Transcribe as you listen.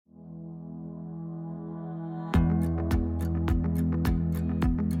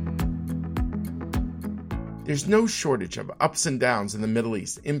There's no shortage of ups and downs in the Middle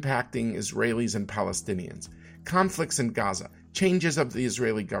East impacting Israelis and Palestinians. Conflicts in Gaza, changes of the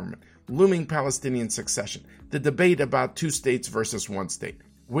Israeli government, looming Palestinian succession, the debate about two states versus one state.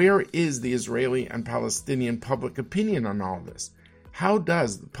 Where is the Israeli and Palestinian public opinion on all this? How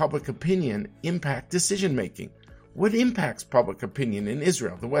does the public opinion impact decision-making? What impacts public opinion in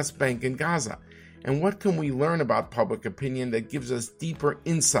Israel, the West Bank, and Gaza? And what can we learn about public opinion that gives us deeper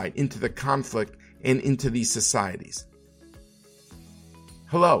insight into the conflict and into these societies?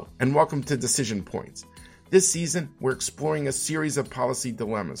 Hello, and welcome to Decision Points. This season, we're exploring a series of policy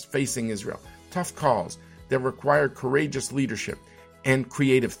dilemmas facing Israel, tough calls that require courageous leadership and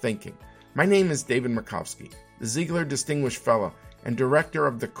creative thinking. My name is David Makovsky, the Ziegler Distinguished Fellow and Director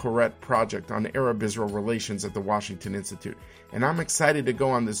of the Koret Project on Arab-Israel Relations at the Washington Institute, and I'm excited to go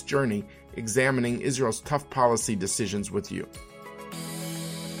on this journey examining Israel's tough policy decisions with you.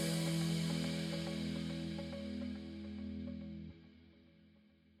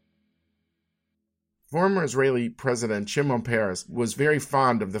 Former Israeli President Shimon Peres was very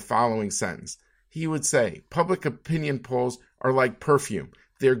fond of the following sentence. He would say, public opinion polls are like perfume.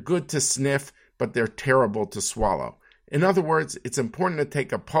 They're good to sniff, but they're terrible to swallow. In other words, it's important to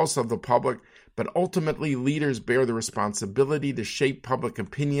take a pulse of the public, but ultimately leaders bear the responsibility to shape public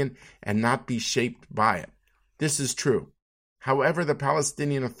opinion and not be shaped by it. This is true. However, the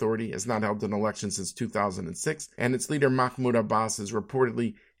Palestinian Authority has not held an election since 2006, and its leader Mahmoud Abbas is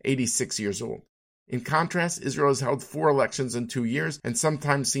reportedly 86 years old. In contrast, Israel has held 4 elections in 2 years and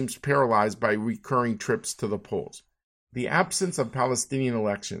sometimes seems paralyzed by recurring trips to the polls. The absence of Palestinian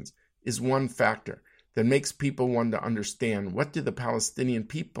elections is one factor that makes people want to understand, what do the Palestinian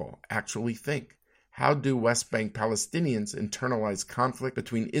people actually think? How do West Bank Palestinians internalize conflict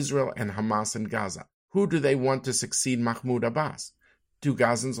between Israel and Hamas in Gaza? Who do they want to succeed Mahmoud Abbas? Do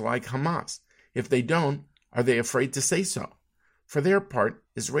Gazans like Hamas? If they don't, are they afraid to say so? For their part,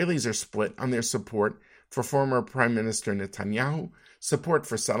 Israelis are split on their support for former Prime Minister Netanyahu, support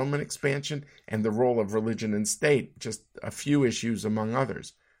for settlement expansion, and the role of religion and state, just a few issues among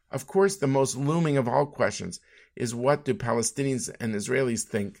others. Of course, the most looming of all questions is, what do Palestinians and Israelis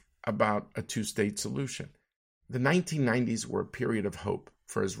think about a two-state solution? The 1990s were a period of hope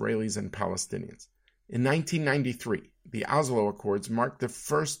for Israelis and Palestinians. In 1993, the Oslo Accords marked the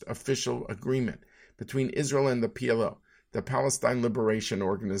first official agreement between Israel and the PLO, the Palestine Liberation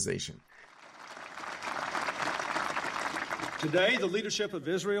Organization. Today, the leadership of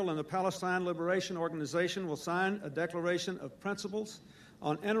Israel and the Palestine Liberation Organization will sign a declaration of principles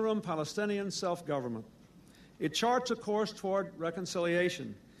on interim Palestinian self-government. It charts a course toward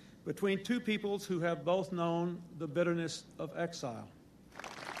reconciliation between two peoples who have both known the bitterness of exile.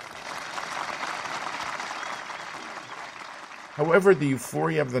 However, the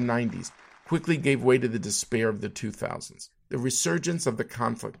euphoria of the 90s quickly gave way to the despair of the 2000s. The resurgence of the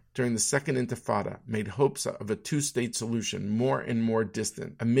conflict during the Second Intifada made hopes of a two-state solution more and more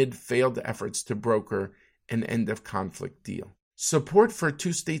distant amid failed efforts to broker an end-of-conflict deal. Support for a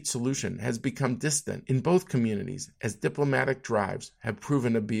two-state solution has become distant in both communities as diplomatic drives have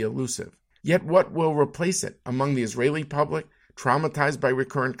proven to be elusive. Yet what will replace it? Among the Israeli public, traumatized by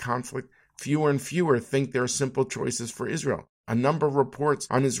recurrent conflict, fewer and fewer think there are simple choices for Israel. A number of reports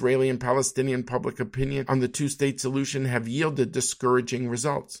on Israeli and Palestinian public opinion on the two-state solution have yielded discouraging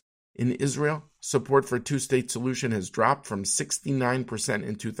results. In Israel, support for a two-state solution has dropped from 69%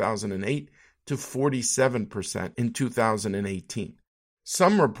 in 2008 to 47% in 2018.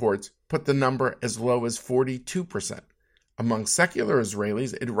 Some reports put the number as low as 42%. Among secular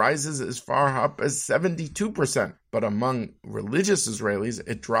Israelis, it rises as far up as 72%, but among religious Israelis,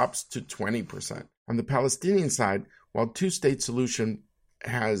 it drops to 20%. On the Palestinian side, while two-state solution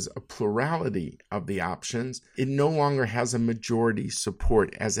has a plurality of the options, it no longer has a majority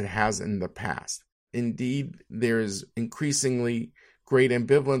support as it has in the past. Indeed, there's increasingly great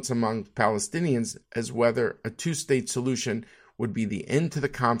ambivalence among Palestinians as whether a two-state solution would be the end to the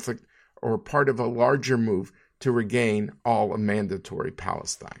conflict or part of a larger move to regain all of mandatory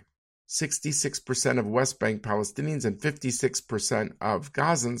Palestine. 66% of West Bank Palestinians and 56% of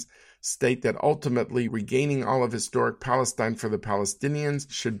Gazans state that ultimately regaining all of historic Palestine for the Palestinians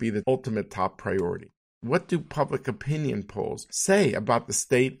should be the ultimate top priority. What do public opinion polls say about the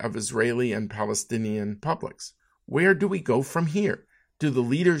state of Israeli and Palestinian publics? Where do we go from here? Do the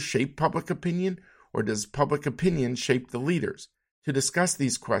leaders shape public opinion, or does public opinion shape the leaders? To discuss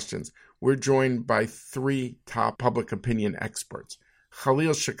these questions, we're joined by 3 top public opinion experts,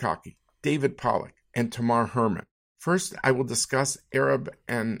 Khalil Shikaki, David Pollack, and Tamar Herman. First, I will discuss Arab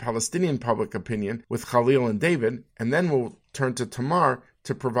and Palestinian public opinion with Khalil and David, and then we'll turn to Tamar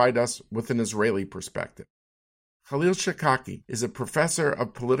to provide us with an Israeli perspective. Khalil Shikaki is a professor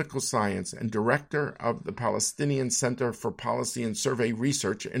of political science and director of the Palestinian Center for Policy and Survey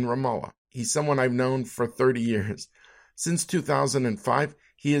Research in Ramallah. He's someone I've known for 30 years. Since 2005,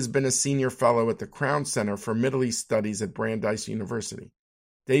 he has been a senior fellow at the Crown Center for Middle East Studies at Brandeis University.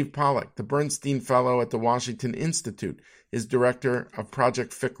 Dave Pollack, the Bernstein Fellow at the Washington Institute, is director of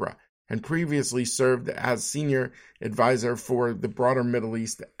Project Fikra and previously served as senior advisor for the broader Middle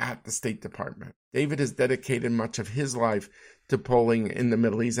East at the State Department. David has dedicated much of his life to polling in the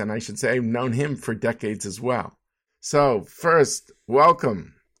Middle East, and I should say I've known him for decades as well. So, first,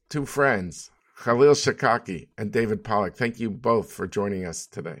 welcome, two friends, Khalil Shikaki and David Pollack. Thank you both for joining us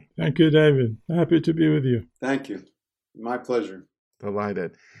today. Thank you, David. Happy to be with you. Thank you. My pleasure.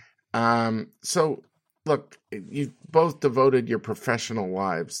 Delighted. So, look, you've both devoted your professional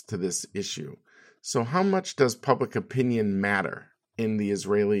lives to this issue. So how much does public opinion matter in the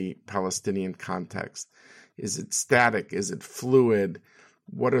Israeli-Palestinian context? Is it static? Is it fluid?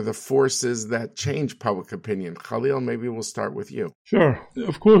 What are the forces that change public opinion? Khalil, maybe we'll start with you. Sure.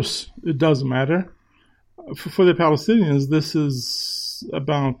 Of course, it does matter. For the Palestinians, this is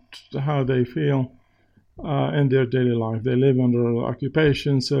about how they feel in their daily life. They live under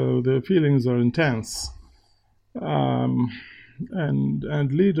occupation, so their feelings are intense. And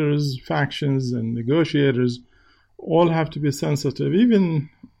leaders, factions, and negotiators all have to be sensitive, even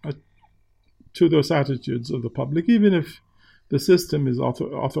to those attitudes of the public. Even if the system is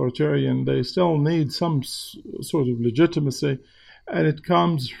authoritarian, they still need some sort of legitimacy, and it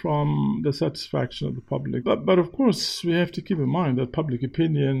comes from the satisfaction of the public. But of course, we have to keep in mind that public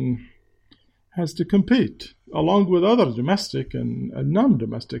opinion has to compete along with other domestic and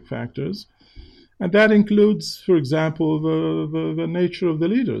non-domestic factors. And that includes, for example, the nature of the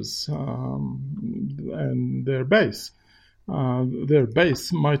leaders and their base. Their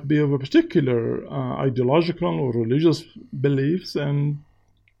base might be of a particular ideological or religious beliefs, and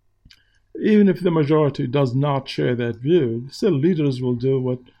even if the majority does not share that view, still leaders will do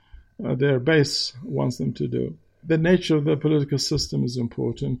what their base wants them to do. The nature of the political system is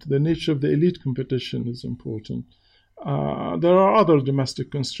important. The nature of the elite competition is important. There are other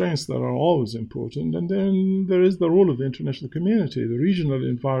domestic constraints that are always important. And then there is the role of the international community. The regional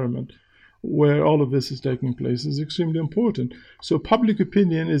environment where all of this is taking place is extremely important. So public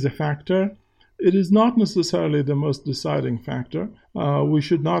opinion is a factor. It is not necessarily the most deciding factor. We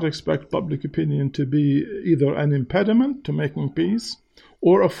should not expect public opinion to be either an impediment to making peace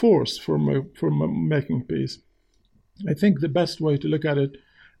or a force for making peace. I think the best way to look at it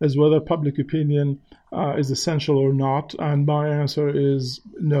is whether public opinion is essential or not, and my answer is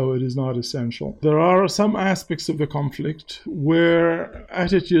no, it is not essential. There are some aspects of the conflict where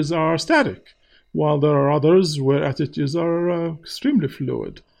attitudes are static, while there are others where attitudes are extremely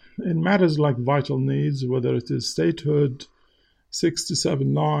fluid. In matters like vital needs, whether it is statehood, 6 to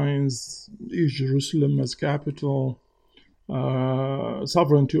 7 lines, East Jerusalem as capital,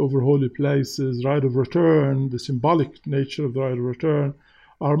 sovereignty over holy places, right of return, the symbolic nature of the right of return,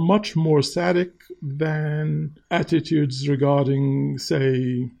 are much more static than attitudes regarding,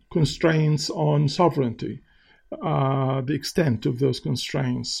 say, constraints on sovereignty, the extent of those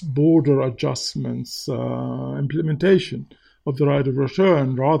constraints, border adjustments, implementation of the right of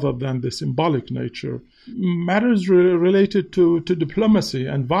return rather than the symbolic nature. Matters related to diplomacy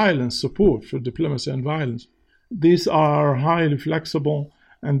and violence, support for diplomacy and violence. These are highly flexible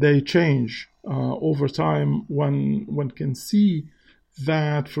and they change over time. One can see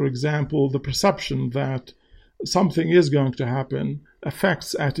that, for example, the perception that something is going to happen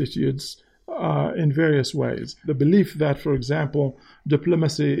affects attitudes in various ways. The belief that, for example,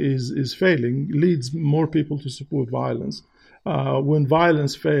 diplomacy is failing leads more people to support violence. When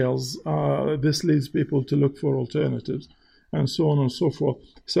violence fails, this leads people to look for alternatives, and so on and so forth.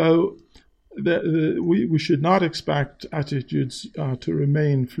 So we should not expect attitudes to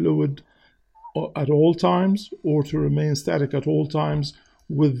remain fluid at all times or to remain static at all times,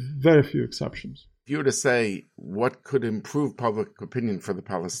 with very few exceptions. If you were to say what could improve public opinion for the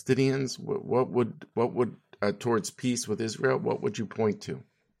Palestinians, what would towards peace with Israel, what would you point to?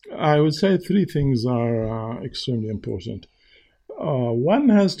 I would say three things are extremely important. One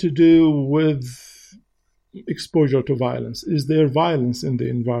has to do with exposure to violence. Is there violence in the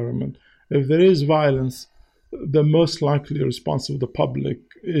environment? If there is violence, the most likely response of the public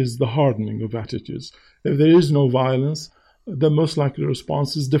is the hardening of attitudes. If there is no violence, the most likely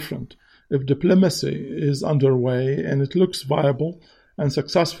response is different. If diplomacy is underway and it looks viable and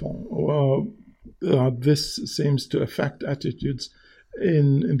successful, this seems to affect attitudes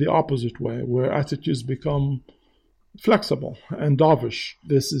in the opposite way, where attitudes become flexible and dovish.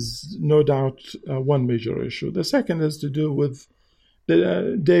 This is no doubt one major issue. The second has to do with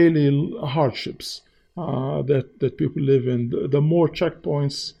the daily hardships that people live in. The more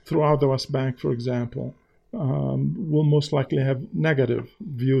checkpoints throughout the West Bank, for example, will most likely have negative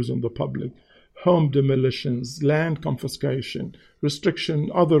views on the public. Home demolitions, land confiscation,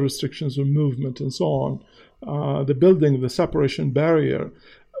 other restrictions on movement, and so on. The building of the separation barrier.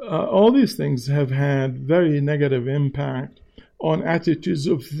 All these things have had very negative impact on attitudes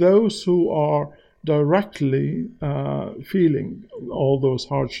of those who are directly feeling all those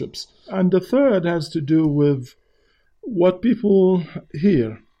hardships. And the third has to do with what people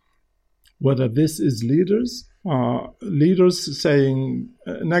hear, whether this is leaders saying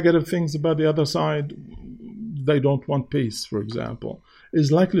negative things about the other side. They don't want peace, for example,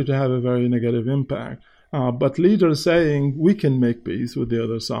 is likely to have a very negative impact. But leaders saying we can make peace with the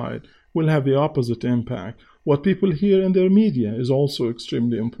other side will have the opposite impact. What people hear in their media is also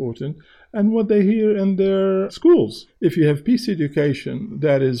extremely important, and what they hear in their schools. If you have peace education,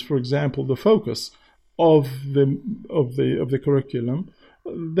 that is, for example, the focus of the curriculum,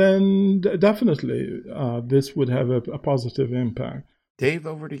 then definitely this would have a positive impact. Dave,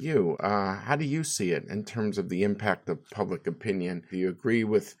 over to you. How do you see it in terms of the impact of public opinion? Do you agree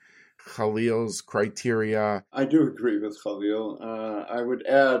with Khalil's criteria? I do agree with Khalil. I would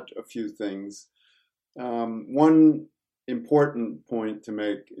add a few things. One important point to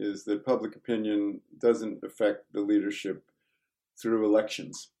make is that public opinion doesn't affect the leadership through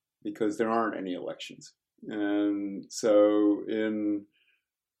elections, because there aren't any elections. And so in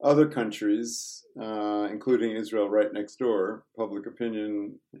other countries, including Israel right next door, public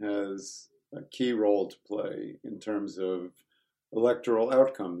opinion has a key role to play in terms of electoral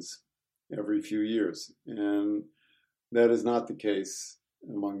outcomes every few years. And that is not the case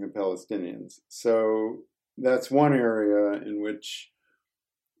among the Palestinians. So that's one area in which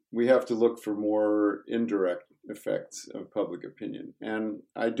we have to look for more indirect effects of public opinion. And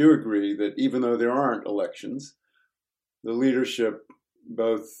I do agree that even though there aren't elections, the leadership,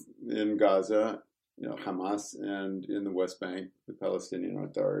 both in Gaza, Hamas, and in the West Bank, the Palestinian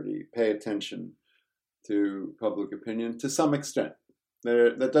Authority, pay attention to public opinion to some extent.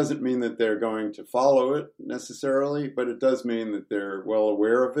 That doesn't mean that they're going to follow it necessarily, but it does mean that they're well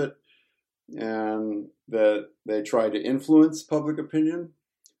aware of it and that they try to influence public opinion.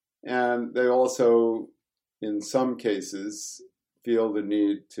 And they also, in some cases, feel the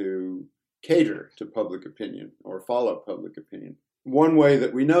need to cater to public opinion or follow public opinion. One way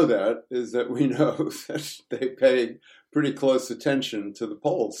that we know that is that we know that they pay pretty close attention to the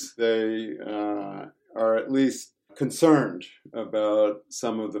polls. They are at least concerned about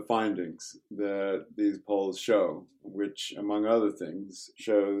some of the findings that these polls show, which, among other things,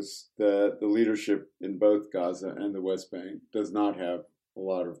 shows that the leadership in both Gaza and the West Bank does not have a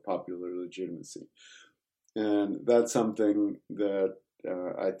lot of popular legitimacy. And that's something that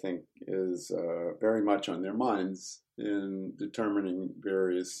I think is very much on their minds in determining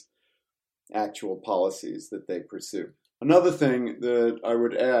various actual policies that they pursue. Another thing that I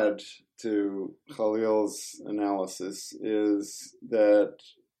would add to Khalil's analysis is that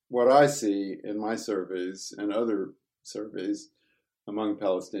what I see in my surveys and other surveys among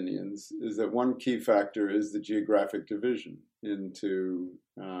Palestinians is that one key factor is the geographic division into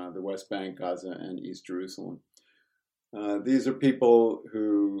the West Bank, Gaza, and East Jerusalem. These are people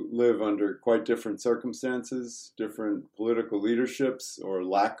who live under quite different circumstances, different political leaderships or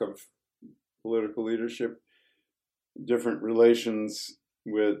lack of political leadership, different relations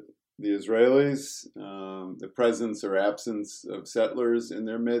with the Israelis, the presence or absence of settlers in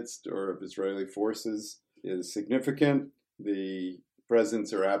their midst or of Israeli forces is significant. The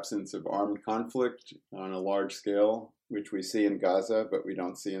presence or absence of armed conflict on a large scale, which we see in Gaza but we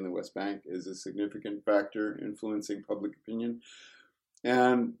don't see in the West Bank, is a significant factor influencing public opinion.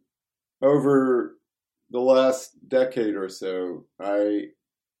 And over the last decade or so,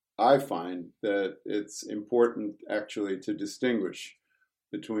 I find that it's important actually to distinguish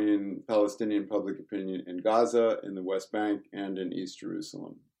between Palestinian public opinion in Gaza, in the West Bank, and in East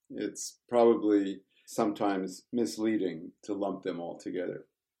Jerusalem. It's probably sometimes misleading to lump them all together.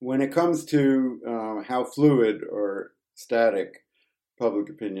 When it comes to how fluid or static public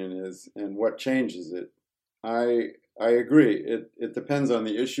opinion is and what changes it, I agree. It depends on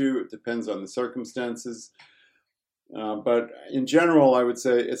the issue, it depends on the circumstances. But in general, I would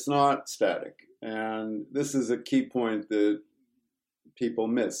say it's not static. And this is a key point that people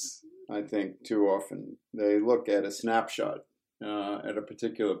miss, I think, too often. They look at a snapshot at a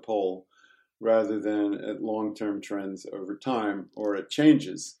particular poll rather than at long-term trends over time or at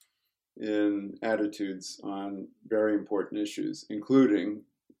changes in attitudes on very important issues, including,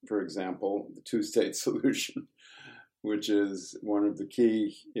 for example, the two-state solution, which is one of the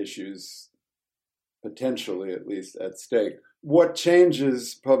key issues, potentially at least, at stake. What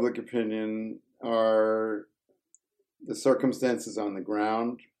changes public opinion are the circumstances on the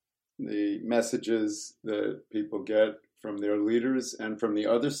ground, the messages that people get from their leaders and from the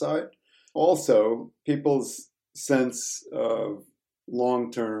other side. Also, people's sense of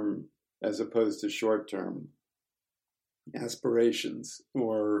long-term as opposed to short-term aspirations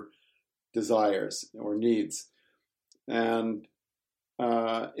or desires or needs. And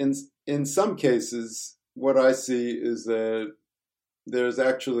in some cases, what I see is that there's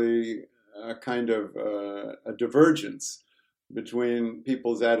actually a kind of a divergence between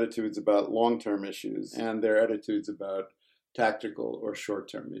people's attitudes about long-term issues and their attitudes about tactical or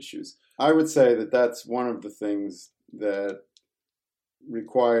short-term issues. I would say that that's one of the things that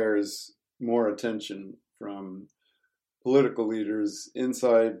requires more attention from political leaders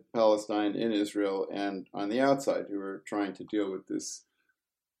inside Palestine, in Israel, and on the outside who are trying to deal with this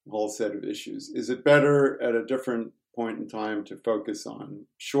whole set of issues. Is it better at a different point in time to focus on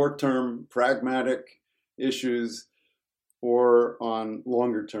short-term, pragmatic issues or on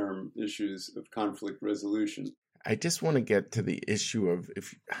longer-term issues of conflict resolution? I just want to get to the issue of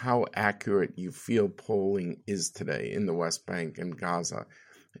how accurate you feel polling is today in the West Bank and Gaza.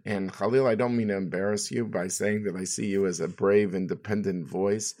 And Khalil, I don't mean to embarrass you by saying that I see you as a brave, independent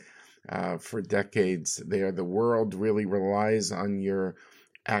voice. For decades there, the world really relies on your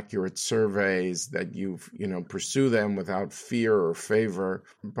accurate surveys, that you pursue them without fear or favor.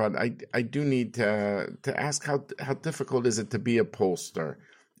 But I do need to ask, how difficult is it to be a pollster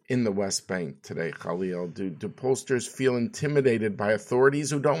in the West Bank today, Khalil? Do pollsters feel intimidated by authorities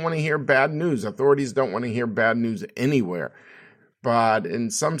who don't want to hear bad news? Authorities don't want to hear bad news anywhere. But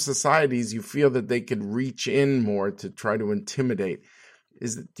in some societies, you feel that they could reach in more to try to intimidate.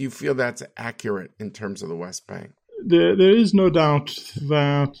 Do you feel that's accurate in terms of the West Bank? There is no doubt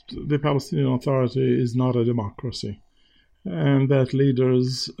that the Palestinian Authority is not a democracy, and that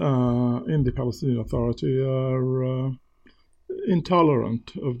leaders in the Palestinian Authority are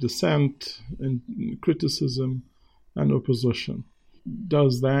intolerant of dissent and criticism and opposition.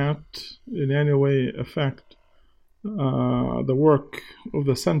 Does that in any way affect the work of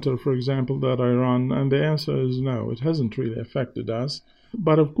the center, for example, that I run? And the answer is no, it hasn't really affected us.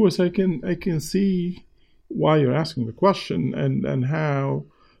 But of course, I can see why you're asking the question, and how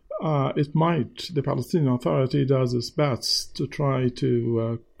the Palestinian Authority does its best to try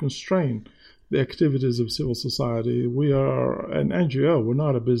to constrain the activities of civil society. We are an NGO, we're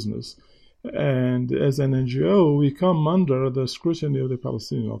not a business. And as an NGO, we come under the scrutiny of the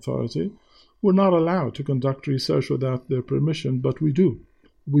Palestinian Authority. We're not allowed to conduct research without their permission, but we do.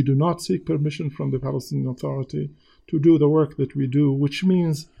 We do not seek permission from the Palestinian Authority to do the work that we do, which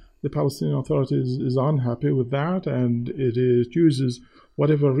means the Palestinian Authority is unhappy with that, and it uses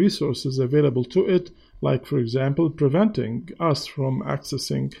whatever resources available to it, like, for example, preventing us from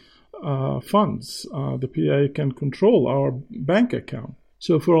accessing funds. The PA can control our bank account.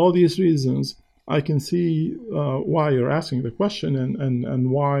 So for all these reasons, I can see why you're asking the question,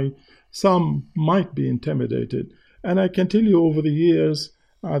 and why some might be intimidated. And I can tell you, over the years,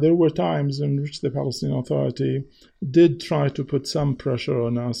 there were times in which the Palestinian Authority did try to put some pressure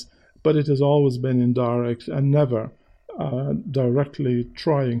on us, but it has always been indirect and never directly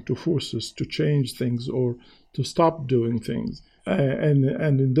trying to force us to change things or to stop doing things. And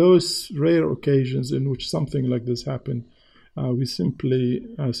in those rare occasions in which something like this happened, we simply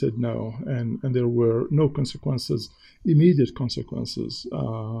said no, and there were no consequences, immediate consequences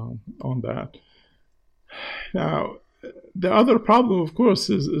on that. Now, the other problem, of course,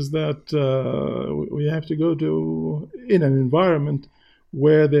 is that we have to go to, in an environment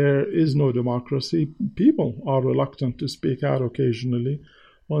where there is no democracy, people are reluctant to speak out occasionally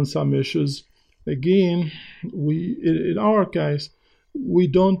on some issues. Again, in our case, we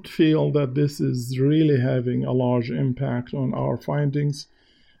don't feel that this is really having a large impact on our findings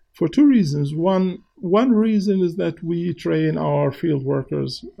for two reasons. One reason is that we train our field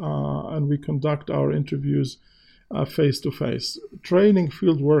workers and we conduct our interviews face-to-face, training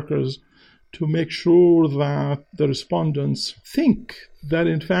field workers to make sure that the respondents think that,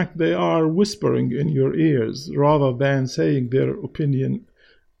 in fact, they are whispering in your ears rather than saying their opinion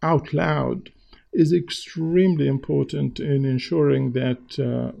out loud, is extremely important in ensuring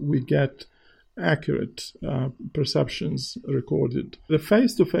that we get accurate perceptions recorded. The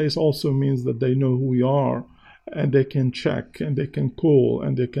face-to-face also means that they know who we are, and they can check, and they can call,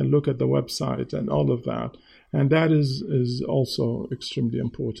 and they can look at the website and all of that. And that is also extremely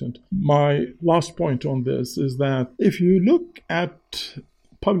important. My last point on this is that if you look at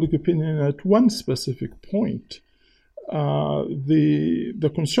public opinion at one specific point,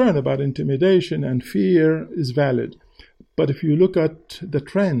 the concern about intimidation and fear is valid. But if you look at the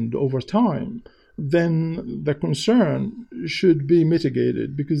trend over time, then the concern should be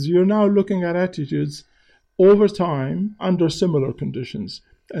mitigated, because you're now looking at attitudes over time under similar conditions.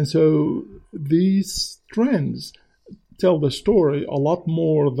 And so these trends tell the story a lot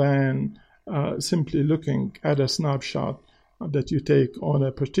more than simply looking at a snapshot that you take on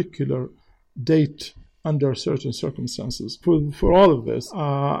a particular date under certain circumstances. For all of this,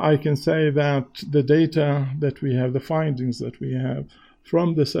 I can say that the data that we have, the findings that we have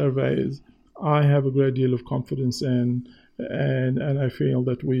from the surveys, I have a great deal of confidence in, and I feel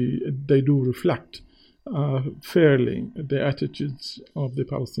that they do reflect fairly the attitudes of the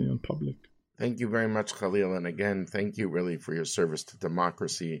Palestinian public. Thank you very much, Khalil. And again, thank you really for your service to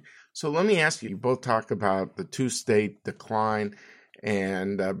democracy. So let me ask you both talk about the two-state decline,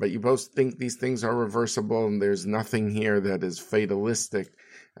 and but you both think these things are reversible, and there's nothing here that is fatalistic,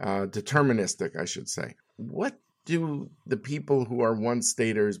 deterministic, I should say. What do the people who are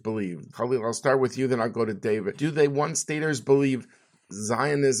one-staters believe? Khalil, I'll start with you, then I'll go to David. Do they one-staters believe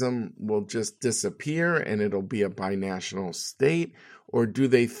Zionism will just disappear and it'll be a binational state? Or do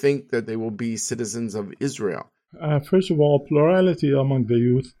they think that they will be citizens of Israel? First of all, plurality among the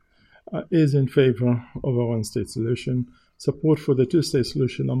youth is in favor of a one-state solution. Support for the two-state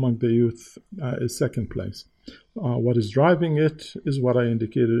solution among the youth is second place. What is driving it is what I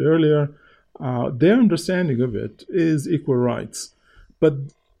indicated earlier. Their understanding of it is equal rights. But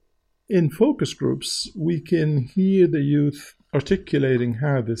in focus groups, we can hear the youth articulating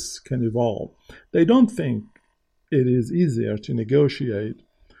how this can evolve. They don't think it is easier to negotiate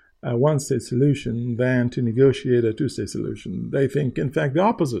a one-state solution than to negotiate a two-state solution. They think, in fact, the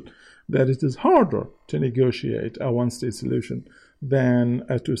opposite, that it is harder to negotiate a one-state solution than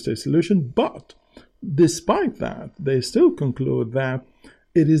a two-state solution. But despite that, they still conclude that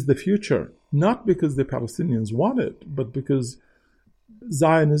it is the future, not because the Palestinians want it, but because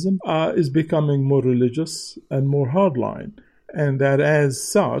Zionism is becoming more religious and more hardline, and that as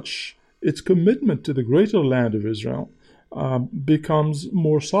such, its commitment to the greater land of Israel becomes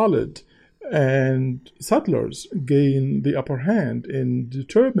more solid, and settlers gain the upper hand in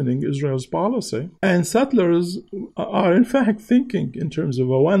determining Israel's policy. And settlers are in fact thinking in terms of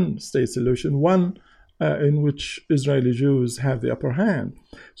a one-state solution, one in which Israeli Jews have the upper hand.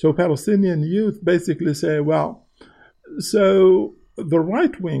 So Palestinian youth basically say, well, so the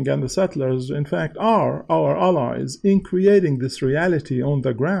right wing and the settlers, in fact, are our allies in creating this reality on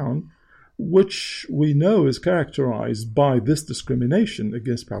the ground, which we know is characterized by this discrimination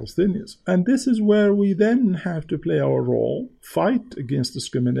against Palestinians. And this is where we then have to play our role, fight against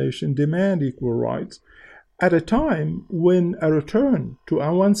discrimination, demand equal rights, at a time when a return to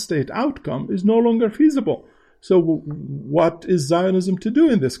a one-state outcome is no longer feasible. So what is Zionism to do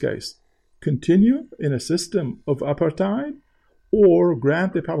in this case? Continue in a system of apartheid, or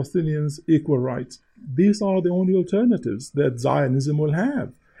grant the Palestinians equal rights? These are the only alternatives that Zionism will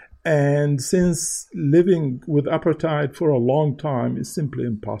have. And since living with apartheid for a long time is simply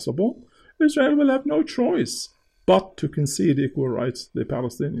impossible, Israel will have no choice but to concede equal rights to the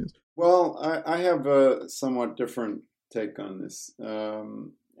Palestinians. Well, I have a somewhat different take on this.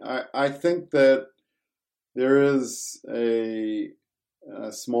 I think that there is a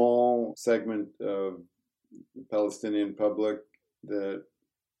small segment of the Palestinian public that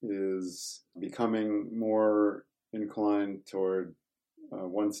is becoming more inclined toward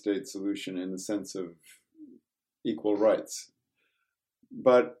one-state solution in the sense of equal rights.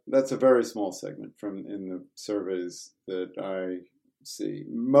 But that's a very small segment in the surveys that I see.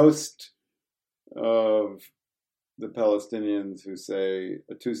 Most of the Palestinians who say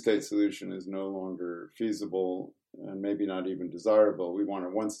a two-state solution is no longer feasible and maybe not even desirable, we want a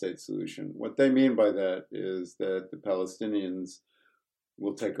one-state solution. What they mean by that is that the Palestinians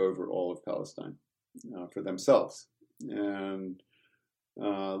will take over all of Palestine for themselves and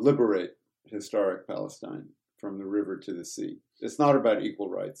liberate historic Palestine from the river to the sea. It's not about equal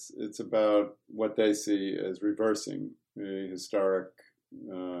rights. It's about what they see as reversing a historic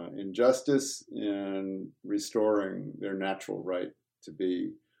injustice and restoring their natural right to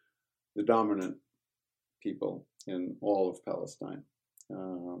be the dominant people in all of Palestine,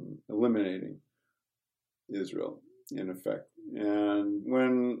 eliminating Israel in effect. And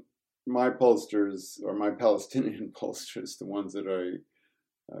when my pollsters, or my Palestinian pollsters, the ones that I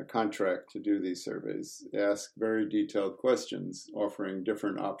contract to do these surveys, ask very detailed questions offering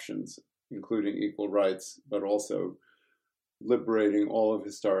different options including equal rights, but also liberating all of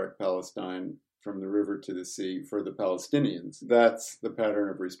historic Palestine from the river to the sea for the Palestinians. That's the pattern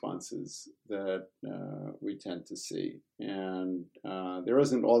of responses that we tend to see. And there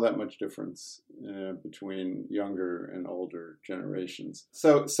isn't all that much difference between younger and older generations.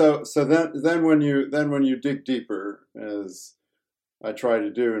 So then when you dig deeper, as I try to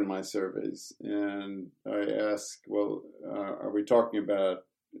do in my surveys, and I ask, well, are we talking about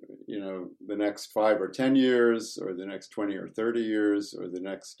the next 5 or 10 years, or the next 20 or 30 years, or the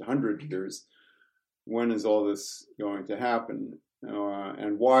next 100 years? When is all this going to happen?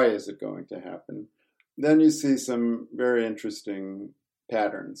 And why is it going to happen? Then you see some very interesting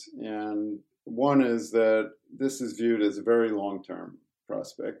patterns. And one is that this is viewed as a very long-term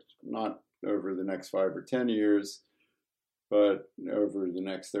prospect, not over the next 5 or 10 years, but over the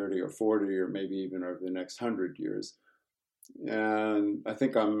next 30 or 40, or maybe even over the next 100 years. And I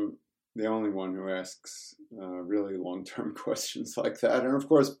think I'm the only one who asks really long-term questions like that. And of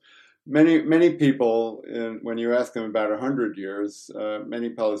course, many people, when you ask them about 100 years, many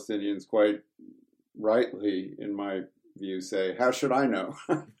Palestinians quite rightly, in my view, say, how should I know?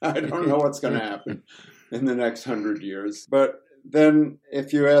 I don't know what's going to happen in the next 100 years. But then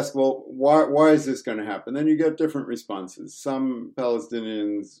if you ask, well, why is this going to happen? Then you get different responses. Some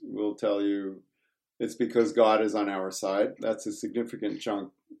Palestinians will tell you it's because God is on our side. That's a significant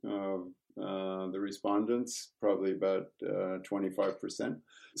chunk of the respondents, probably about 25%.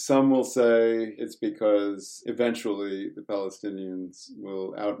 Some will say it's because eventually the Palestinians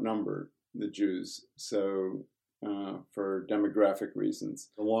will outnumber the Jews. So for demographic reasons,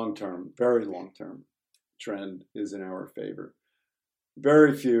 the long-term, very long-term trend is in our favor.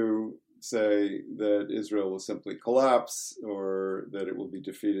 Very few say that Israel will simply collapse or that it will be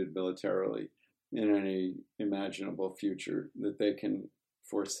defeated militarily in any imaginable future that they can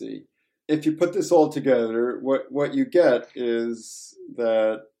foresee. If you put this all together, what you get is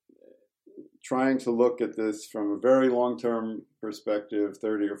that trying to look at this from a very long-term perspective,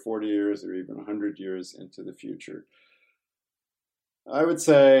 30 or 40 years or even 100 years into the future, I would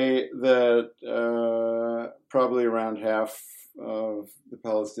say that probably around half of the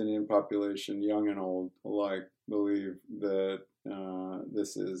Palestinian population, young and old alike, believe that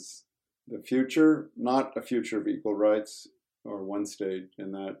this is the future, not a future of equal rights or one state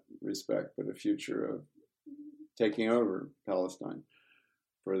in that respect, but a future of taking over Palestine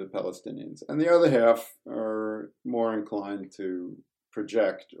for the Palestinians. And the other half are more inclined to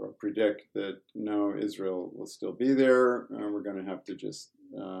project or predict that no, Israel will still be there, and we're going to have to just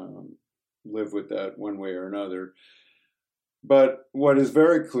live with that one way or another. But what is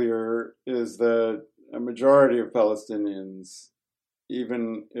very clear is that a majority of Palestinians,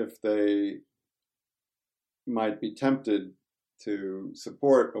 even if they might be tempted to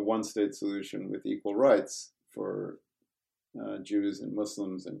support a one-state solution with equal rights for Jews and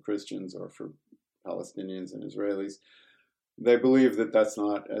Muslims and Christians, or for Palestinians and Israelis, they believe that that's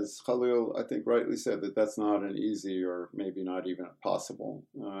not, as Khalil, I think, rightly said, that that's not an easy or maybe not even a possible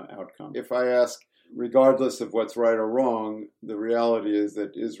outcome. If I ask, regardless of what's right or wrong, the reality is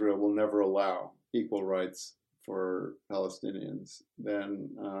that Israel will never allow equal rights for Palestinians,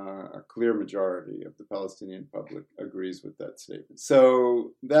 then a clear majority of the Palestinian public agrees with that statement.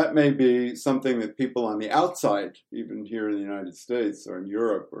 So that may be something that people on the outside, even here in the United States or in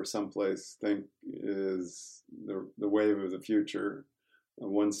Europe or someplace, think is the wave of the future, a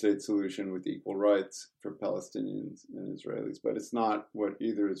one-state solution with equal rights for Palestinians and Israelis. But it's not what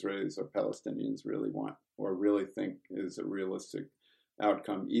either Israelis or Palestinians really want or really think is a realistic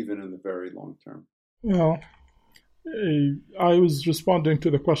outcome, even in the very long term. Well, I was responding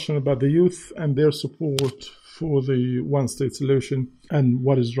to the question about the youth and their support for the one-state solution and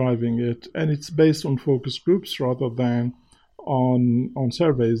what is driving it. And it's based on focus groups rather than on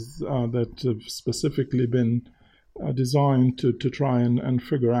surveys that have specifically been designed to try and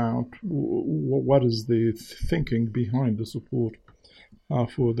figure out what is the thinking behind the support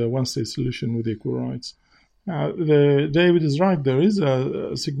for the one-state solution with equal rights. David is right. There is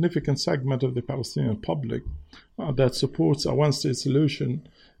a significant segment of the Palestinian public that supports a one-state solution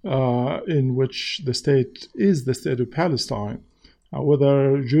in which the state is the state of Palestine.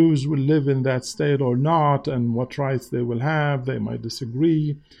 Whether Jews will live in that state or not and what rights they will have, they might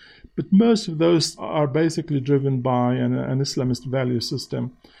disagree. But most of those are basically driven by an Islamist value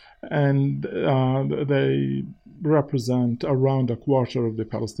system, and they represent around a quarter of the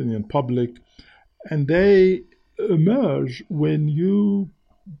Palestinian public. And they emerge when you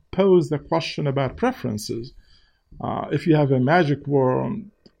pose the question about preferences. If you have a magic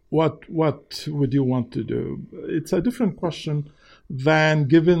wand, what would you want to do? It's a different question than,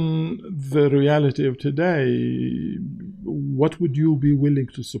 given the reality of today, what would you be willing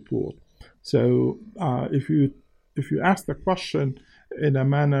to support? So if you ask the question in a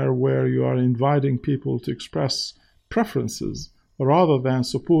manner where you are inviting people to express preferences rather than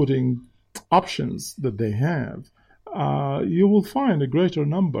supporting options that they have, you will find a greater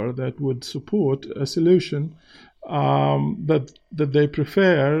number that would support a solution that they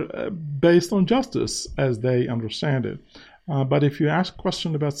prefer based on justice as they understand it. But if you ask a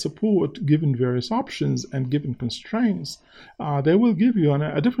question about support given various options and given constraints, they will give you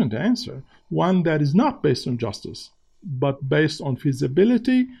a different answer, one that is not based on justice, but based on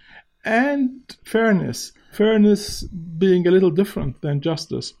feasibility and fairness. Fairness being a little different than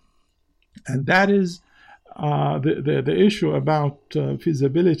justice. And that is the issue about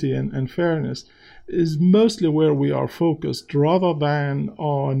feasibility and fairness is mostly where we are focused, rather than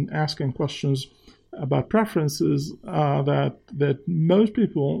on asking questions about preferences that most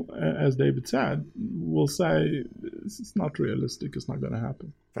people, as David said, will say it's not realistic, it's not going to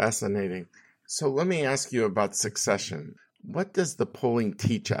happen. Fascinating. So let me ask you about succession. What does the polling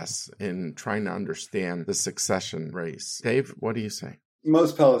teach us in trying to understand the succession race? Dave, what do you say?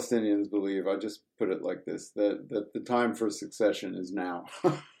 Most Palestinians believe, I'll just put it like this, that the time for succession is now.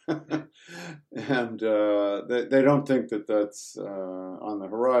 And they don't think that that's on the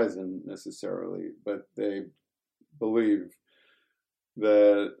horizon necessarily, but they believe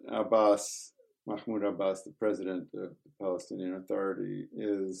that Mahmoud Abbas, the president of the Palestinian Authority,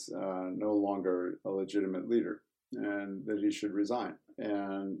 is no longer a legitimate leader, and that he should resign,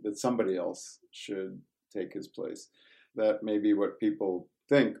 and that somebody else should take his place. That may be what people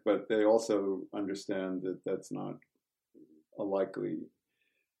think, but they also understand that that's not a likely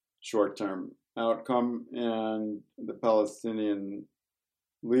short-term outcome, and the Palestinian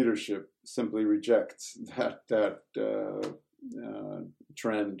leadership simply rejects that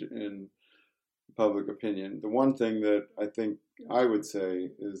trend in public opinion. The one thing that I think I would say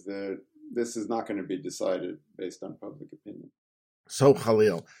is that this is not going to be decided based on public opinion. So,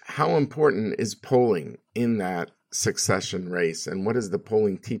 Khalil, how important is polling in that succession race, and what does the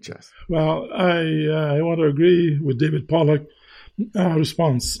polling teach us? Well, I want to agree with David Pollack's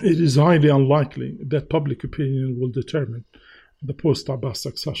response. It is highly unlikely that public opinion will determine the post-Abbas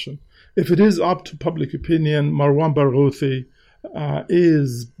succession. If it is up to public opinion, Marwan Barghouti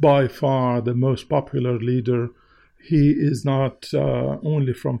is by far the most popular leader. He is not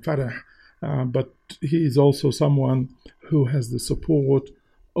only from Fatah, but he is also someone who has the support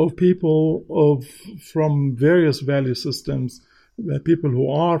of people from various value systems, people who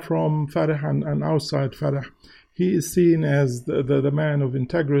are from Fatah and outside Fatah. He is seen as the man of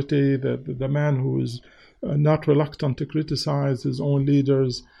integrity, the man who is not reluctant to criticize his own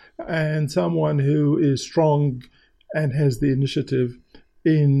leaders, and someone who is strong and has the initiative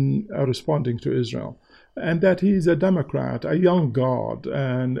in responding to Israel. And that he is a Democrat, a young God,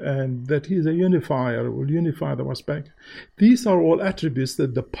 and that he is a unifier, will unify the West Bank. These are all attributes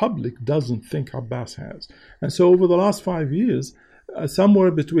that the public doesn't think Abbas has. And so over the last 5 years,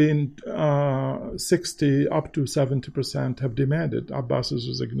 somewhere between 60 up to 70% have demanded Abbas's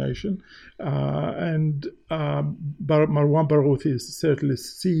resignation. And Marwan Barghouti is certainly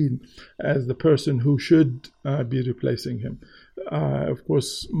seen as the person who should be replacing him. Of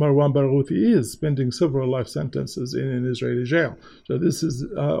course, Marwan Barghouti is spending several life sentences in an Israeli jail. So this is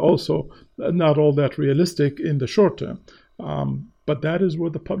also not all that realistic in the short term. But that is where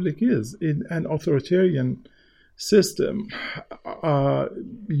the public is. In an authoritarian system,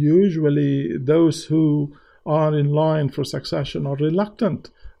 usually those who are in line for succession are reluctant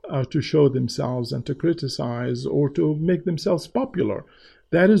to show themselves and to criticize or to make themselves popular.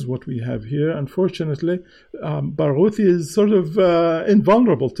 That is what we have here. Unfortunately, Barghouti is sort of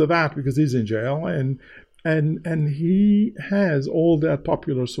invulnerable to that because he's in jail and he has all that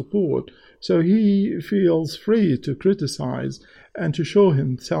popular support. So he feels free to criticize and to show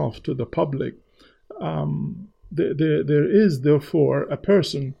himself to the public. There is, therefore, a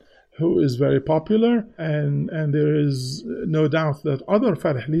person who is very popular, and there is no doubt that other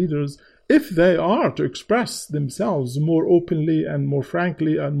Fatah leaders, if they are to express themselves more openly and more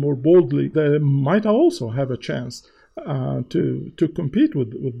frankly and more boldly, they might also have a chance to compete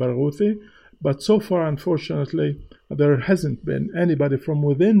with Barghouti. But so far, unfortunately, there hasn't been anybody from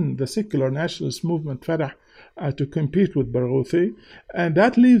within the secular nationalist movement, Fatah, to compete with Barghouti. And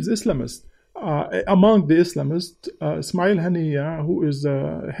that leaves Islamists. Among the Islamists, Ismail Haniyeh, who is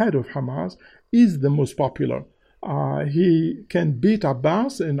the head of Hamas, is the most popular. He can beat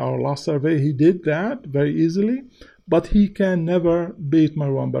Abbas. In our last survey, he did that very easily, but he can never beat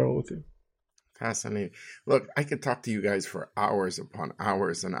Marwan Barghouti. Fascinating. Look, I could talk to you guys for hours upon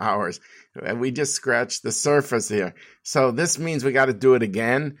hours and hours. And we just scratched the surface here. So this means we got to do it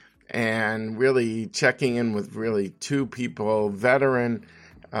again, and really checking in with really two people, veteran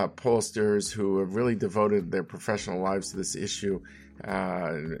pollsters who have really devoted their professional lives to this issue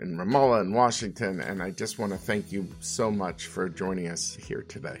in Ramallah and Washington. And I just want to thank you so much for joining us here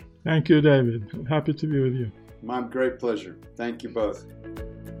today. Thank you, David. Happy to be with you. My great pleasure. Thank you both.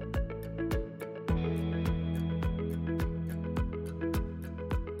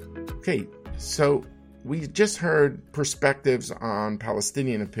 Okay, so we just heard perspectives on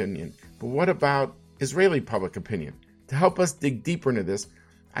Palestinian opinion, but what about Israeli public opinion? To help us dig deeper into this,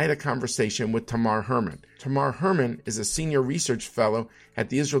 I had a conversation with Tamar Herman. Tamar Herman is a senior research fellow at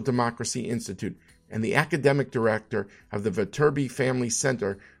the Israel Democracy Institute and the academic director of the Viterbi Family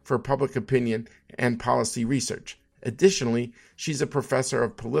Center for Public Opinion and Policy Research. Additionally, she's a professor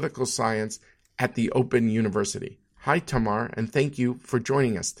of political science at the Open University. Hi, Tamar, and thank you for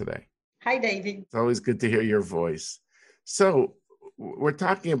joining us today. Hi, David. It's always good to hear your voice. So we're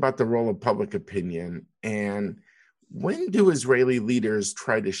talking about the role of public opinion, and when do Israeli leaders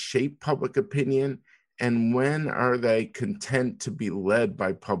try to shape public opinion, and when are they content to be led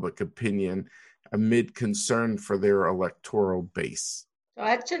by public opinion amid concern for their electoral base? So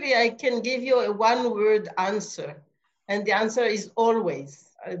actually, I can give you a one-word answer, and the answer is always.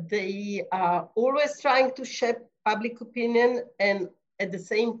 They are always trying to shape public opinion, and at the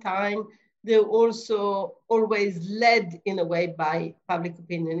same time, they're also always led in a way by public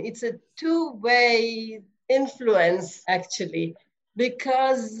opinion. It's a two-way influence, actually,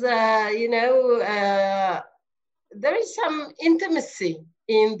 because, there is some intimacy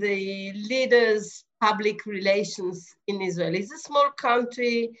in the leaders' public relations in Israel. It's a small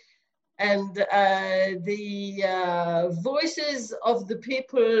country, and the voices of the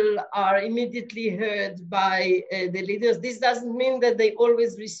people are immediately heard by the leaders. This doesn't mean that they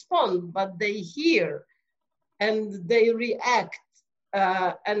always respond, but they hear and they react.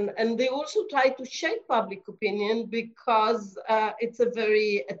 And they also try to shape public opinion because it's a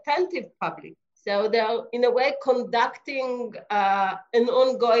very attentive public. So they're, in a way, conducting an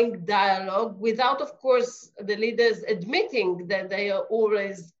ongoing dialogue without, of course, the leaders admitting that they are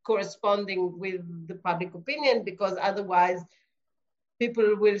always corresponding with the public opinion, because otherwise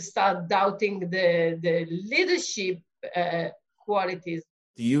people will start doubting the leadership qualities.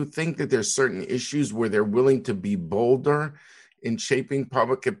 Do you think that there's certain issues where they're willing to be bolder in shaping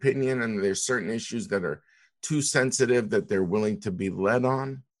public opinion, and there's certain issues that are too sensitive that they're willing to be led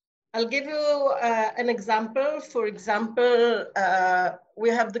on? I'll give you an example. For example, we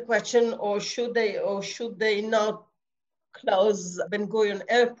have the question, should they not close Ben Gurion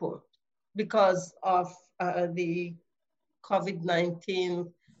Airport because of the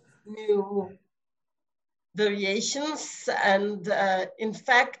COVID-19 new variations? And in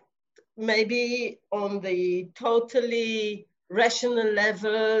fact, maybe on the totally rational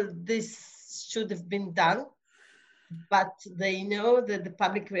level, this should have been done. But they know that the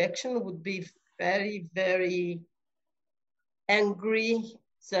public reaction would be very, very angry.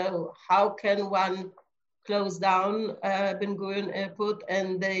 So how can one close down Ben Gurion Airport?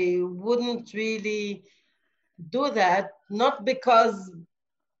 And they wouldn't really do that, not because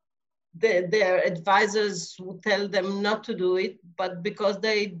their advisors would tell them not to do it, but because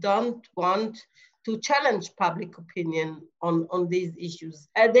they don't want to challenge public opinion on these issues.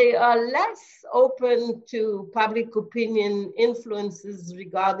 They are less open to public opinion influences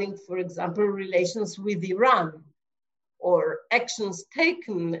regarding, for example, relations with Iran or actions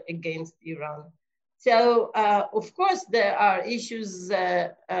taken against Iran. So, of course, there are issues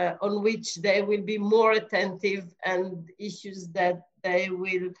on which they will be more attentive, and issues that they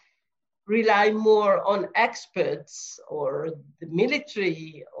will rely more on experts or the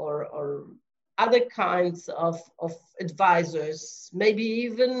military or other kinds of advisors, maybe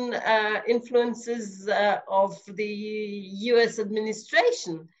even influences of the US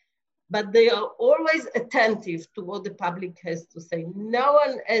administration. But they are always attentive to what the public has to say. No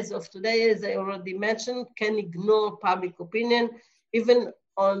one, as of today, as I already mentioned, can ignore public opinion, even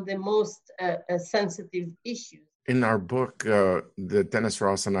on the most sensitive issues. In our book that Dennis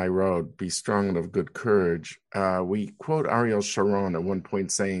Ross and I wrote, Be Strong and of Good Courage, we quote Ariel Sharon at one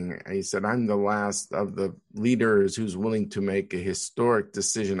point saying, he said, I'm the last of the leaders who's willing to make a historic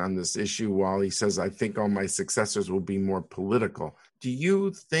decision on this issue, while he says, I think all my successors will be more political. Do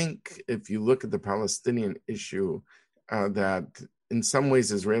you think, if you look at the Palestinian issue, that in some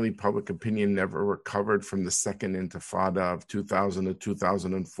ways Israeli public opinion never recovered from the second Intifada of 2000 to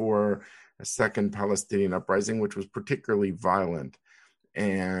 2004, a second Palestinian uprising, which was particularly violent?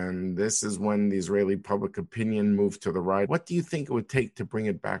 and this is when the Israeli public opinion moved to the right. What do you think it would take to bring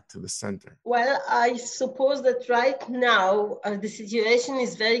it back to the center? Well, I suppose that right now the situation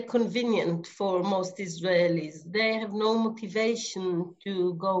is very convenient for most Israelis. They have no motivation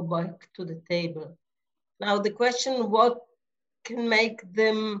to go back to the table. Now, the question, what can make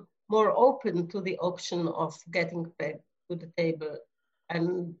them more open to the option of getting back to the table?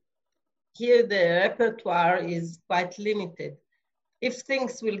 And here the repertoire is quite limited. If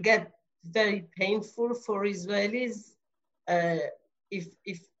things will get very painful for Israelis,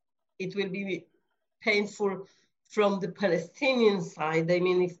 if it will be painful from the Palestinian side, I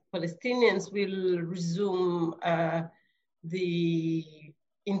mean, if Palestinians will resume the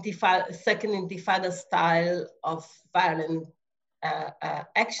second intifada style of violent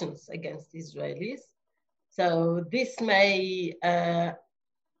actions against Israelis. So this may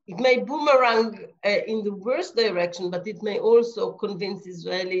boomerang in the worst direction, but it may also convince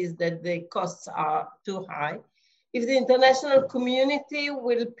Israelis that the costs are too high. If the international community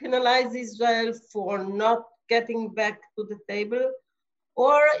will penalize Israel for not getting back to the table,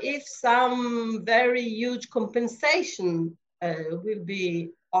 or if some very huge compensation will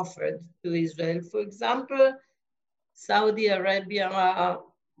be offered to Israel. For example, Saudi Arabia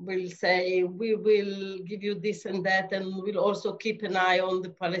will say, we will give you this and that, and we'll also keep an eye on the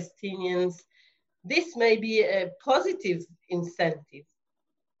Palestinians. This may be a positive incentive.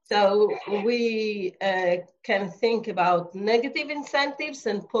 So we can think about negative incentives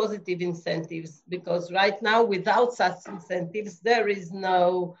and positive incentives, because right now, without such incentives, there is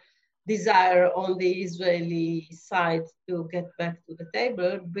no desire on the Israeli side to get back to the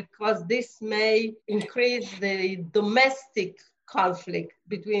table, because this may increase the domestic conflict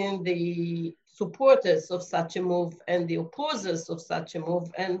between the supporters of such a move and the opposers of such a move.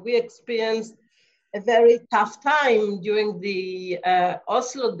 And we experienced a very tough time during the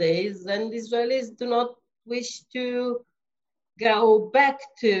Oslo days, and Israelis do not wish to go back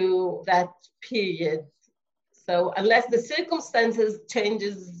to that period. So unless the circumstances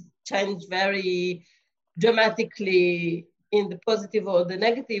change very dramatically in the positive or the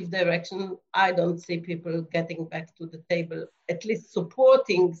negative direction, I don't see people getting back to the table, at least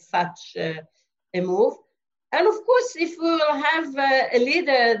supporting such a move. And of course, if we will have a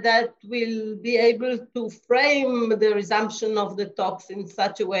leader that will be able to frame the resumption of the talks in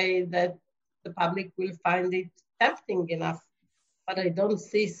such a way that the public will find it tempting enough. But I don't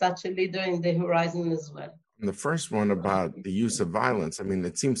see such a leader in the horizon as well. And the first one about the use of violence, I mean,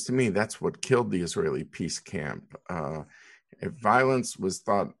 it seems to me that's what killed the Israeli peace camp. If violence was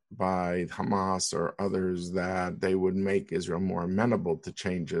thought by Hamas or others that they would make Israel more amenable to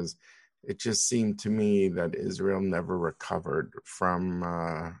changes, it just seemed to me that Israel never recovered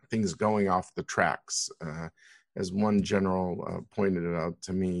from things going off the tracks. As one general pointed it out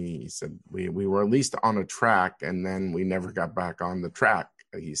to me, he said, we were at least on a track and then we never got back on the track,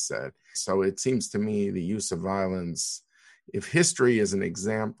 he said. So it seems to me the use of violence, if history is an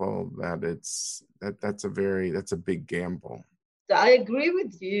example, that's a big gamble. I agree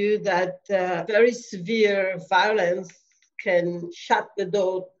with you that very severe violence can shut the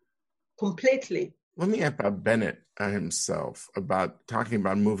door completely. Let me ask about Bennett himself, about talking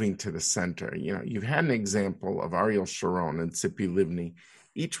about moving to the center. You know, you've had an example of Ariel Sharon and Tzipi Livni.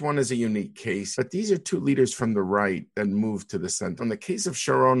 Each one is a unique case, but these are two leaders from the right that moved to the center. In the case of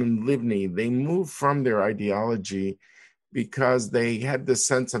Sharon and Livni, they moved from their ideology because they had this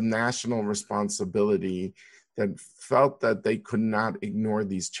sense of national responsibility that felt that they could not ignore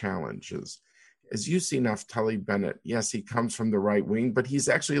these challenges. As you see Naftali Bennett, yes, he comes from the right wing, but he's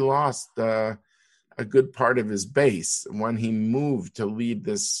actually lost a good part of his base when he moved to lead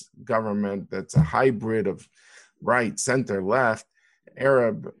this government that's a hybrid of right, center, left,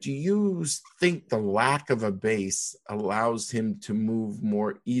 Arab. Do you think the lack of a base allows him to move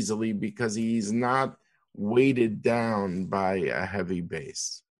more easily because he's not weighted down by a heavy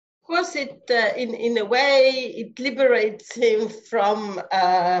base? Of course, in a way, it liberates him from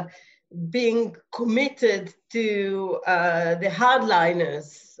being committed to the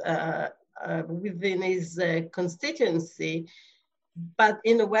hardliners within his constituency. But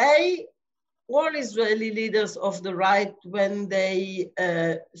in a way, all Israeli leaders of the right, when they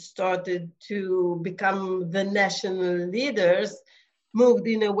started to become the national leaders, moved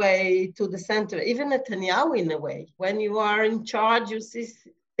in a way to the center. Even Netanyahu, in a way. When you are in charge, you see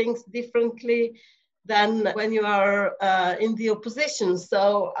things differently than when you are in the opposition.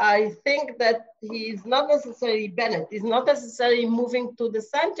 So I think that he's not necessarily Bennett. He's not necessarily moving to the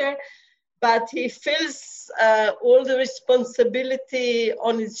center, but he feels all the responsibility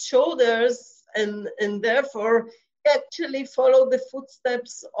on his shoulders, and therefore actually follow the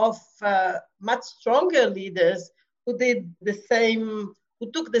footsteps of much stronger leaders who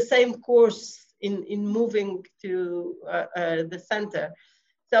took the same course in moving to the center.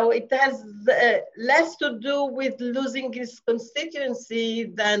 So it has less to do with losing his constituency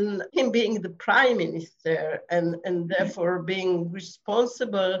than him being the prime minister and therefore being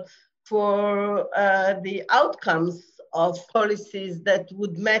responsible for the outcomes of policies that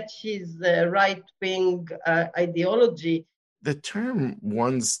would match his right-wing ideology. The term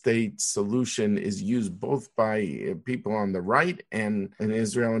one state solution is used both by people on the right and in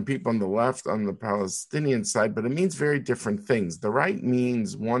Israel and people on the left on the Palestinian side, but it means very different things. The right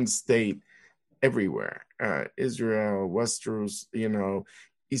means one state everywhere. Israel, West Jerusalem,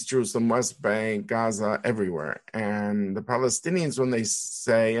 East Jerusalem, West Bank, Gaza, everywhere. And the Palestinians, when they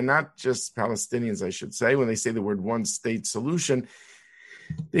say, and not just Palestinians, I should say, when they say the word one state solution,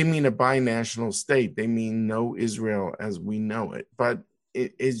 they mean a binational state. They mean no Israel as we know it. But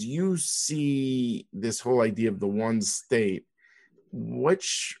as you see this whole idea of the one state,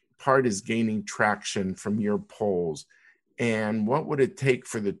 which part is gaining traction from your polls? And what would it take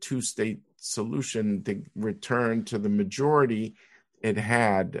for the two-state solution to return to the majority it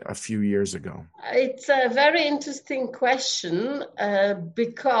had a few years ago? It's a very interesting question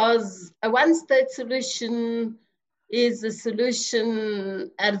because a one-state solution is a solution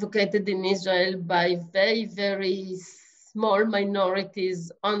advocated in Israel by very, very small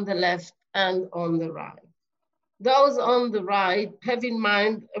minorities on the left and on the right. Those on the right have in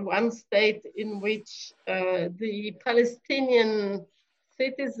mind one state in which the Palestinian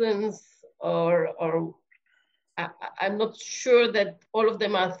citizens or I'm not sure that all of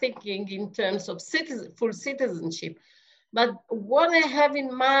them are thinking in terms of full citizenship. But what I have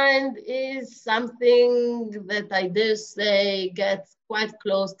in mind is something that I dare say gets quite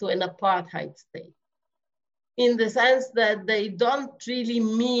close to an apartheid state, in the sense that they don't really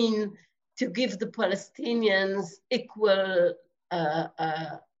mean to give the Palestinians equal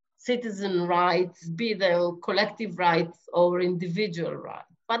citizen rights, be they collective rights or individual rights.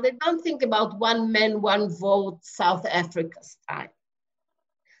 But they don't think about one man, one vote, South Africa style,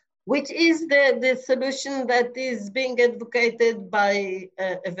 which is the solution that is being advocated by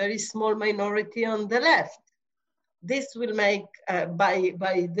a very small minority on the left. This will make, by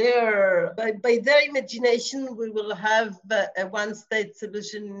their imagination, we will have a one-state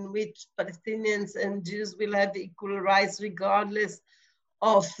solution in which Palestinians and Jews will have equal rights regardless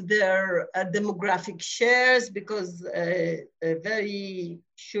of their demographic shares, because very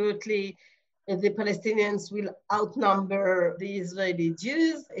shortly, the Palestinians will outnumber the Israeli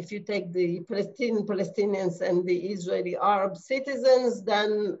Jews. If you take the Palestinians and the Israeli Arab citizens,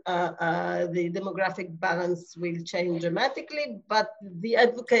 then the demographic balance will change dramatically. But the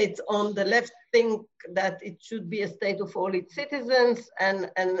advocates on the left think that it should be a state of all its citizens,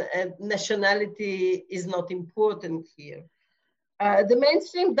 and nationality is not important here. The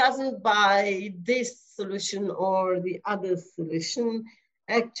mainstream doesn't buy this solution or the other solution.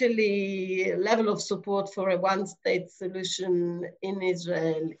 Actually, level of support for a one-state solution in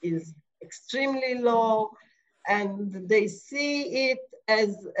Israel is extremely low, and they see it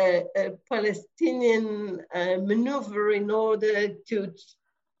as a Palestinian maneuver in order to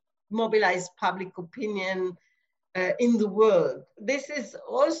mobilize public opinion in the world. This is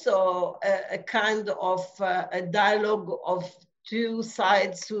also a kind of a dialogue of two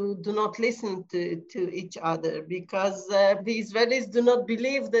sides who do not listen to each other, because the Israelis do not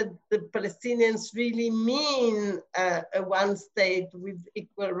believe that the Palestinians really mean a one state with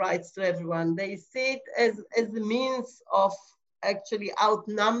equal rights to everyone. They see it as a means of actually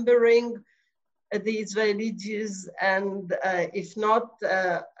outnumbering the Israeli Jews, and if not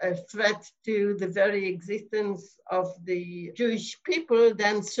a threat to the very existence of the Jewish people,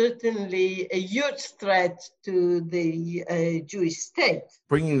 then certainly a huge threat to the Jewish state.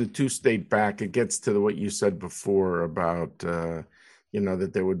 Bringing the two-state back, it gets to what you said before about, that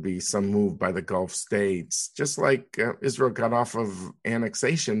there would be some move by the Gulf states, just like Israel got off of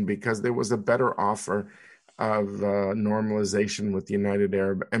annexation because there was a better offer of normalization with the United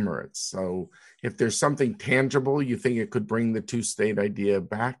Arab Emirates. So if there's something tangible, you think it could bring the two-state idea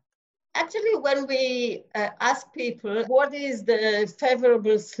back? Actually, when we ask people what is the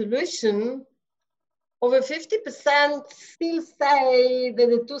favorable solution, over 50% still say that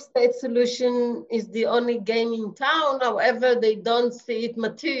the two-state solution is the only game in town. However, they don't see it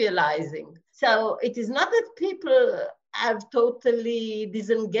materializing. So it is not that people have totally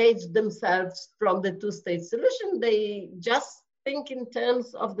disengaged themselves from the two-state solution. They just think in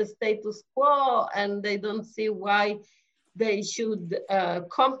terms of the status quo, and they don't see why they should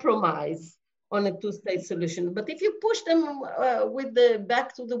compromise on a two-state solution. But if you push them with the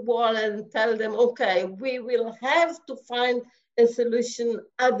back to the wall and tell them, okay, we will have to find a solution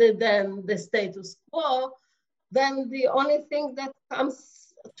other than the status quo, then the only thing that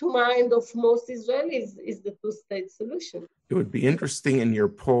comes to mind of most Israelis is the two-state solution. It would be interesting in your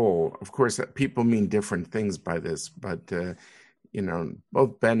poll. Of course, people mean different things by this, but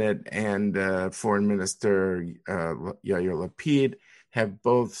both Bennett and Foreign Minister Yair Lapid have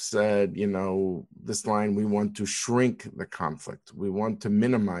both said, this line, we want to shrink the conflict. We want to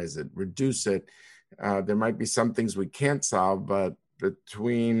minimize it, reduce it. There might be some things we can't solve, but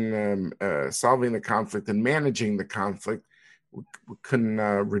between solving the conflict and managing the conflict, we can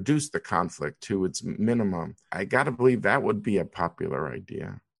reduce the conflict to its minimum. I got to believe that would be a popular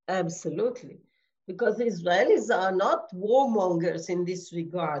idea. Absolutely. Because the Israelis are not warmongers in this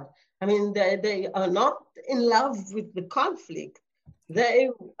regard. I mean, they are not in love with the conflict. They,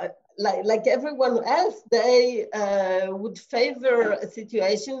 like everyone else, they would favor a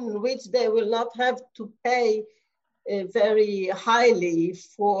situation in which they will not have to pay very highly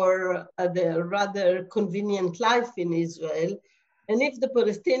for the rather convenient life in Israel. And if the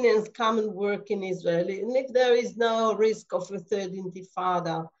Palestinians come and work in Israel, and if there is no risk of a third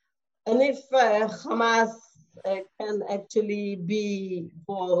intifada, and if Hamas can actually be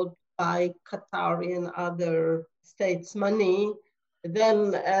bought by Qatari and other states' money,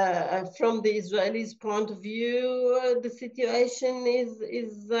 then from the Israelis' point of view, the situation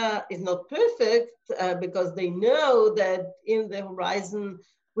is not perfect because they know that in the horizon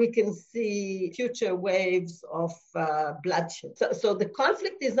we can see future waves of bloodshed. So the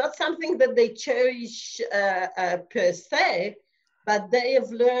conflict is not something that they cherish per se, but they have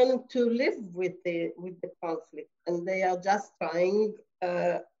learned to live with the conflict, and they are just trying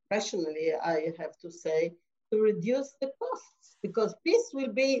rationally, I have to say, to reduce the costs, because peace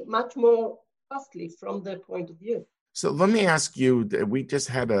will be much more costly from their point of view. So let me ask you, we just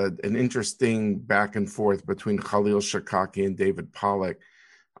had an interesting back and forth between Khalil Shikaki and David Pollack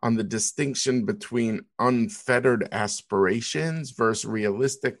on the distinction between unfettered aspirations versus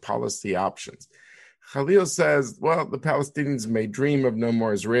realistic policy options. Khalil says, well, the Palestinians may dream of no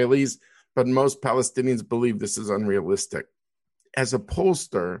more Israelis, but most Palestinians believe this is unrealistic. As a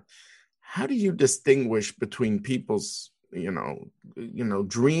pollster, how do you distinguish between people's,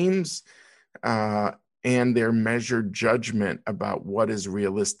 dreams and their measured judgment about what is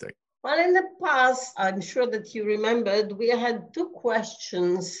realistic? Well, in the past, I'm sure that you remembered, we had two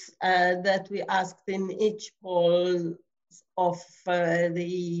questions that we asked in each poll of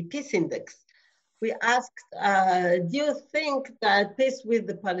the Peace Index. We asked, do you think that peace with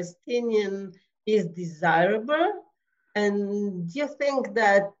the Palestinian is desirable? And do you think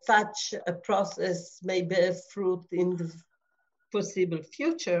that such a process may bear fruit in the foreseeable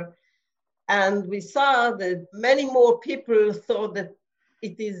future? And we saw that many more people thought that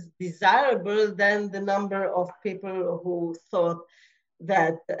it is desirable than the number of people who thought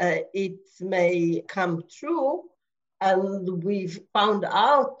that it may come true. And we found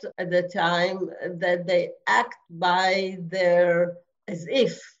out at the time that they act by their, as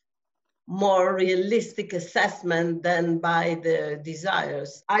if, more realistic assessment than by their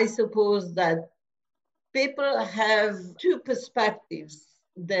desires. I suppose that people have two perspectives.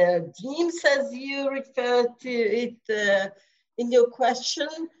 Their dreams, as you refer to it in your question,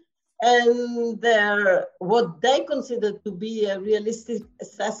 and what they consider to be a realistic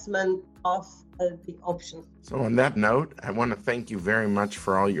assessment of the options. So on that note, I want to thank you very much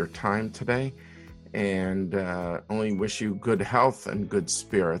for all your time today, and only wish you good health and good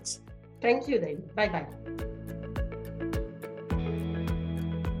spirits. Thank you, David. Bye-bye.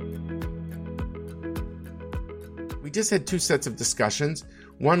 We just had two sets of discussions,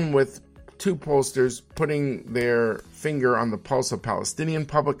 one with two pollsters putting their finger on the pulse of Palestinian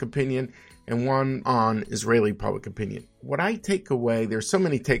public opinion and one on Israeli public opinion. What I take away, there's so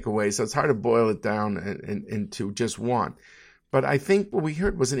many takeaways, so it's hard to boil it down into just one. But I think what we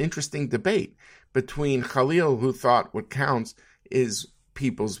heard was an interesting debate between Khalil, who thought what counts is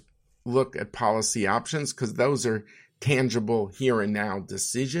people's look at policy options, because those are tangible here and now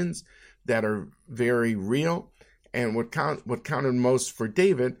decisions that are very real. And what counted most for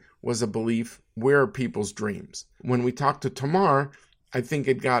David was a belief, where are people's dreams? When we talked to Tamar, I think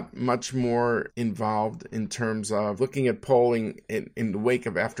it got much more involved in terms of looking at polling in the wake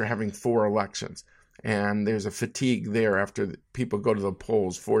of after having 4 elections. And there's a fatigue there after people go to the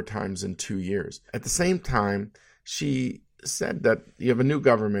polls 4 times in 2 years. At the same time, she said that you have a new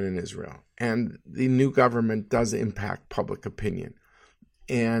government in Israel, and the new government does impact public opinion.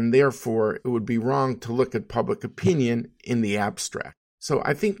 And therefore, it would be wrong to look at public opinion in the abstract. So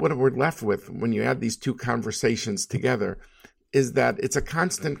I think what we're left with when you add these two conversations together is that it's a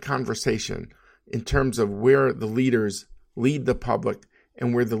constant conversation in terms of where the leaders lead the public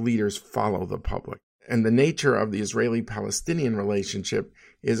and where the leaders follow the public. And the nature of the Israeli-Palestinian relationship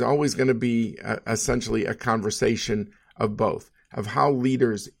is always going to be essentially a conversation of both, of how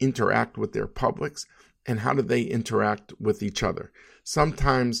leaders interact with their publics and how do they interact with each other.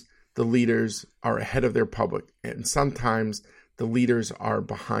 Sometimes the leaders are ahead of their public, and sometimes the leaders are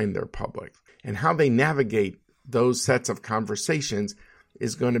behind their public. And how they navigate those sets of conversations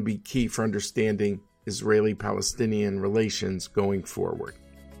is going to be key for understanding Israeli-Palestinian relations going forward.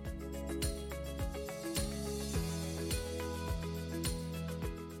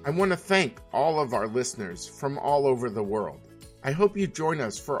 I want to thank all of our listeners from all over the world. I hope you join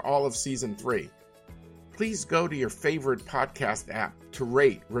us for all of Season 3. Please go to your favorite podcast app to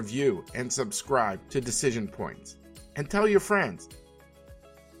rate, review, and subscribe to Decision Points. And tell your friends.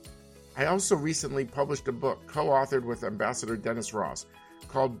 I also recently published a book co-authored with Ambassador Dennis Ross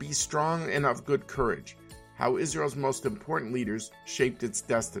called Be Strong and of Good Courage: How Israel's Most Important Leaders Shaped Its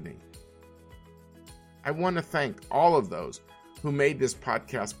Destiny. I want to thank all of those who made this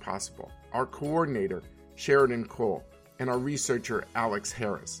podcast possible: our coordinator, Sheridan Cole, and our researcher, Alex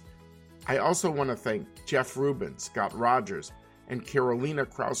Harris. I also want to thank Jeff Rubin, Scott Rogers, and Carolina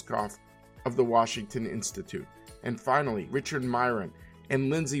Krauskopf of the Washington Institute. And finally, Richard Myron and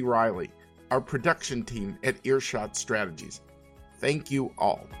Lindsay Riley, our production team at Earshot Strategies. Thank you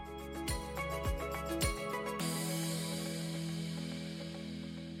all.